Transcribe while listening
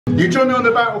You join me on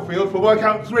the battlefield for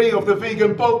workout 3 of the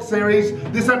vegan bulk series.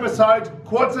 This episode,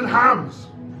 quads and hams.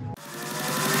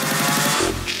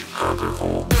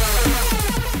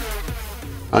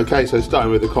 Okay, so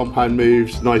starting with the compound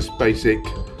moves, nice basic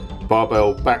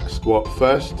barbell back squat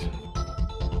first.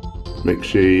 Make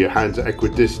sure your hands are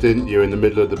equidistant, you're in the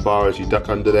middle of the bar as you duck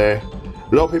under there.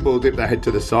 A lot of people will dip their head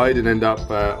to the side and end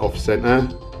up off center.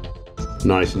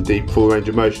 Nice and deep full range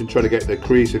of motion, trying to get the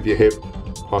crease of your hip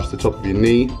past the top of your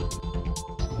knee.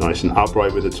 Nice and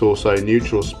upright with the torso,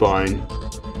 neutral spine.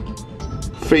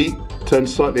 Feet turn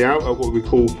slightly out at what we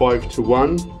call 5 to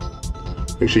 1.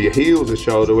 Make sure your heels are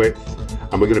shoulder width,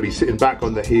 and we're going to be sitting back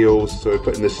on the heels, so we're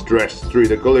putting the stress through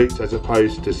the glutes as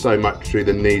opposed to so much through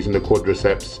the knees and the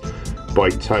quadriceps by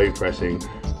toe pressing.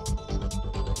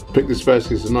 Pick this first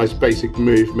because it's a nice basic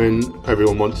movement.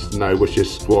 Everyone wants to know what's your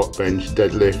squat, bench,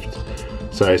 deadlift.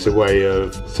 So it's a way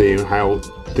of seeing how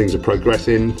things are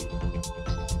progressing.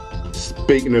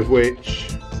 Speaking of which,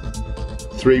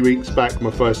 3 weeks back,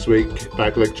 my first week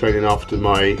back leg training after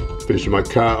finishing my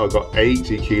cut, I got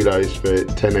 80 kilos for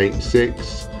 10, 8,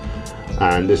 6.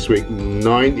 And this week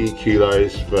 90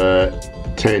 kilos for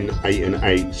 10, 8 and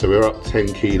 8. So we're up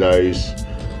 10 kilos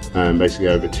basically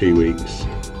over 2 weeks.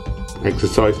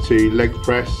 Exercise 2, leg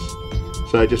press.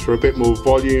 So just for a bit more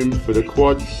volume for the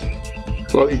quads.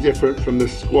 Slightly different from the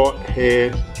squat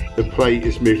here. The plate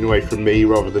is moving away from me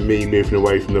rather than me moving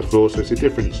away from the floor. So it's a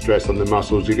different stress on the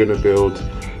muscles. You're going to build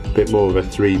a bit more of a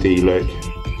 3D look.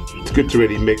 It's good to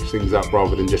really mix things up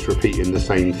rather than just repeating the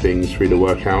same things through the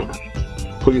workout.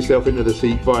 Pull yourself into the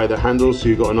seat via the handles so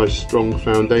you've got a nice strong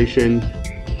foundation.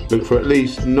 Look for at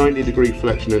least 90-degree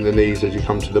flexion in the knees as you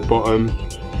come to the bottom.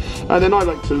 And then I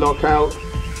like to lock out.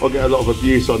 I get a lot of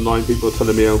abuse online, people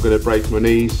telling me I'm going to break my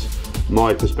knees.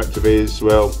 My perspective is,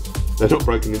 well, they're not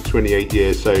broken in 28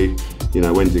 years, so, you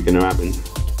know, when's it going to happen?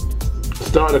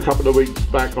 Started a couple of weeks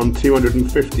back on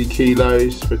 250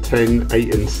 kilos for 10,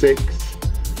 8 and 6.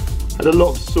 Had a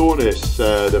lot of soreness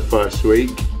the first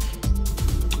week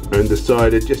and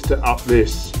decided just to up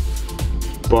this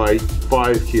by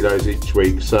 5 kilos each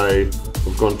week. So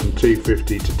I've gone from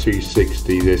 250 to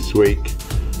 260 this week.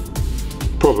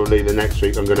 Probably the next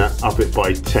week I'm going to up it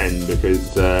by 10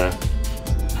 because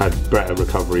had better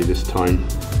recovery this time.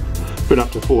 Been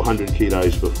up to 400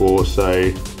 kilos before,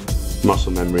 so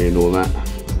muscle memory and all that.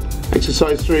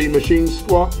 Exercise 3, machine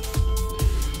squat.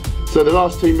 So the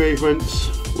last 2 movements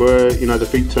were, you know, the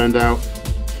feet turned out,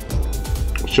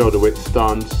 shoulder width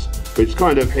stance, which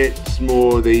kind of hits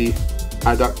more the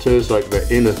adductors, like the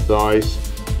inner thighs.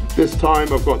 This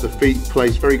time I've got the feet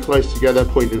placed very close together,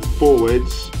 pointing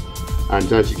forwards.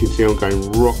 And as you can see, I'm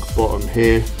going rock bottom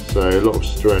here, so a lot of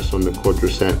stress on the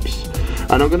quadriceps.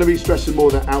 And I'm going to be stressing more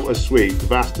the outer sweep,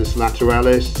 vastus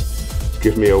lateralis, to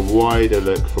give me a wider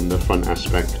look from the front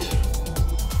aspect.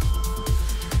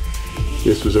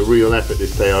 This was a real effort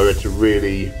this day. I had to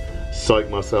really psych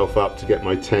myself up to get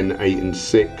my 10, 8 and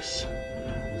 6.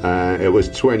 It was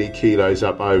 20 kilos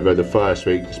up over the first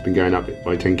week. It's been going up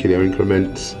by 10 kilo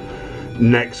increments.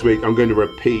 Next week I'm going to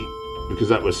repeat, because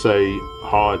that was so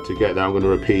hard to get that, I'm going to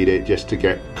repeat it just to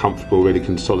get comfortable, really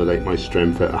consolidate my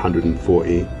strength at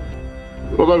 140.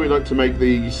 Although we like to make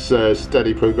these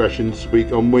steady progressions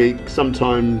week on week,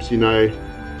 sometimes, you know,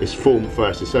 it's form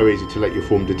first. It's so easy to let your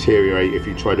form deteriorate if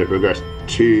you try to progress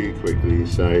too quickly.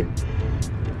 So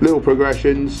little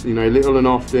progressions, you know, little and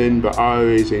often, but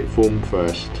always in form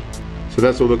first. So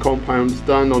that's all the compounds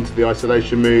done. Onto the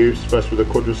isolation moves. First with the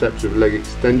quadriceps with leg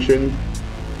extension.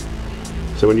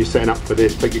 So when you're setting up for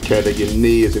this, take good care that your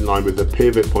knee is in line with the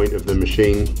pivot point of the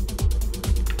machine.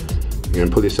 And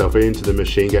pull yourself into the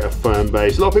machine, get a firm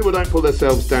base. A lot of people don't pull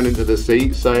themselves down into the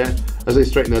seat, so as they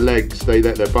straighten their legs, they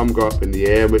let their bum go up in the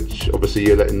air, which obviously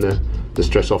you're letting the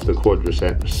stress off the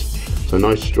quadriceps. So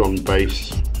nice strong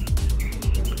base,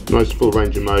 nice full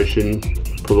range of motion,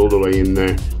 pull all the way in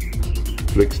there.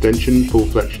 Full extension, full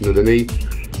flexion of the knee.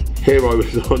 Here I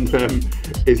was on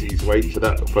Izzy's weight, so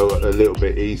that felt a little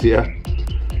bit easier.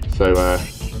 So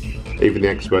even the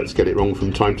experts get it wrong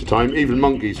from time to time. Even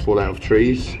monkeys fall out of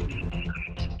trees.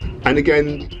 And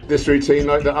again, this routine,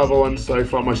 like the other ones so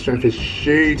far, my strength is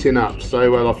shooting up so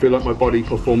well. I feel like my body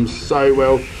performs so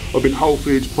well. I've been whole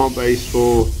foods plant-based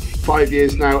for 5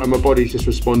 years now, and my body's just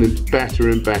responding better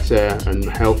and better and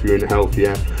healthier and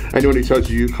healthier. Anyone who tells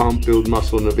you can't build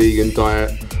muscle on a vegan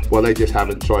diet, well, they just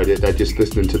haven't tried it. They're just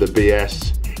listening to the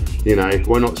BS. You know,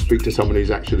 why not speak to someone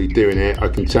who's actually doing it? I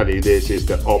can tell you this is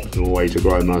the optimal way to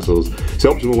grow muscles. It's the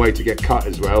optimal way to get cut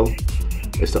as well.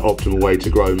 It's the optimal way to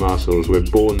grow muscles. We're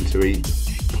born to eat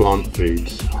plant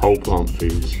foods, whole plant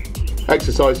foods.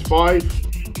 Exercise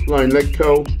 5, lying leg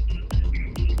curl.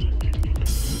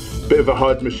 Bit of a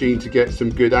hard machine to get some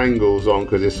good angles on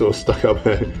because it's sort of stuck up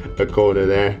a corner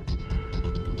there.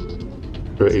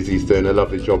 But Izzy's doing a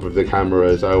lovely job with the camera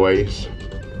as always.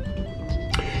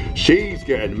 She's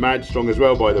getting mad strong as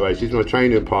well, by the way. She's my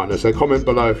training partner, so comment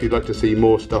below if you'd like to see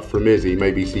more stuff from Izzy.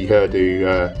 Maybe see her do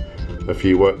a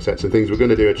few work sets and things. We're going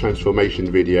to do a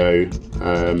transformation video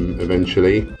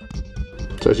eventually.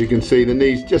 So as you can see, the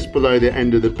knees just below the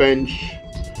end of the bench,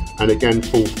 and again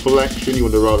full flexion. You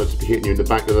want the roller to be hitting you in the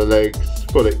back of the legs,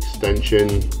 full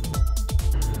extension.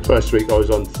 First week I was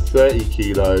on 30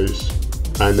 kilos,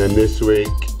 and then this week,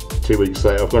 2 weeks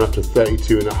later, I've gone up to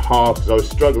 32.5 because I was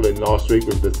struggling last week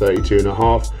with the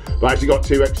 32.5, but I actually got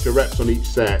 2 extra reps on each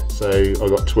set, so I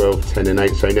got 12, 10 and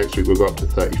 8, so next week we'll go up to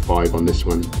 35 on this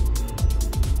one.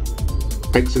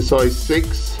 Exercise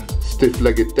 6,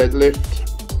 stiff-legged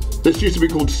deadlift. This used to be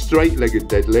called straight-legged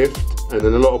deadlift, and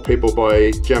then a lot of people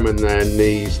by jamming their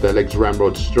knees, their legs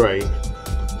ramrod straight,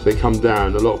 so they come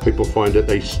down. A lot of people find that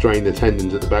they strain the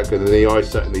tendons at the back of the knee. I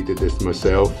certainly did this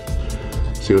myself.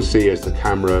 So you'll see as the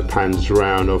camera pans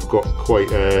around, I've got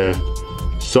quite a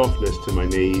softness to my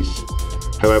knees.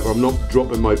 However, I'm not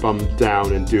dropping my bum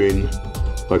down and doing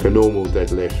like a normal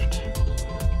deadlift.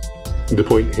 The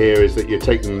point here is that you're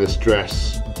taking the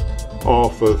stress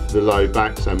off of the low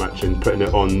back so much and putting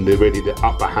it on really the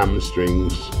upper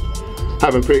hamstrings.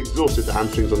 Having pre-exhausted the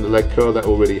hamstrings on the leg curl, that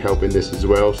will really help in this as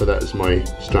well, so that is my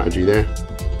strategy there.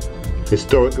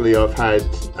 Historically I've had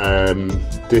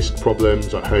disc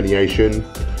problems like herniation,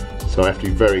 so I have to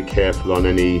be very careful on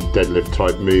any deadlift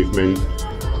type movement.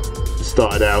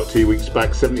 Started out 2 weeks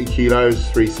back 70 kilos,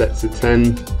 3 sets of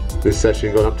 10. This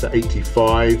session gone up to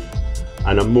 85,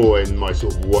 and I'm more in my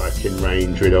sort of working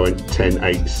range. Really, I went 10,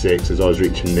 8, 6 as I was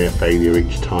reaching near failure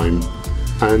each time.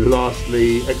 And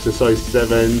lastly, exercise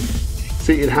 7,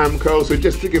 seated ham curl. So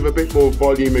just to give a bit more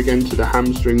volume again to the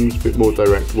hamstrings, a bit more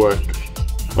direct work.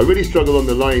 I really struggle on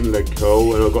the lying leg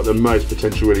curl, and I've got the most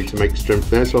potential really to make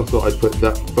strength there, so I thought I'd put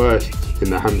that first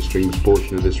in the hamstrings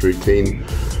portion of this routine,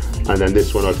 and then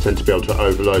this one I tend to be able to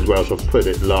overload well, so I've put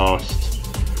it last.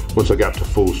 Once I get up to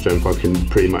full strength I can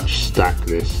pretty much stack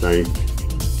this, so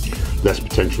less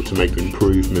potential to make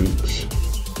improvements.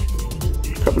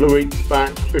 A couple of weeks back,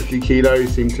 50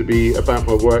 kilos seemed to be about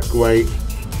my work weight,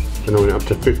 and I went up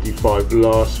to 55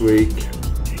 last week.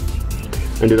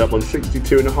 Ended up on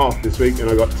 62.5 this week, and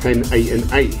I got 10, 8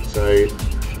 and 8, so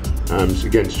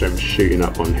again strength shooting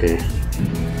up on here.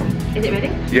 Is it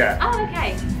ready? Yeah. Oh,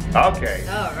 okay. Okay.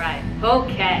 Alright,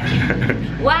 okay.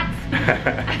 What?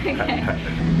 Okay.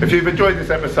 If you've enjoyed this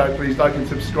episode, please like and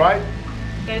subscribe.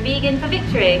 Go vegan for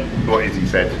victory. What Izzy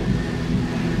said.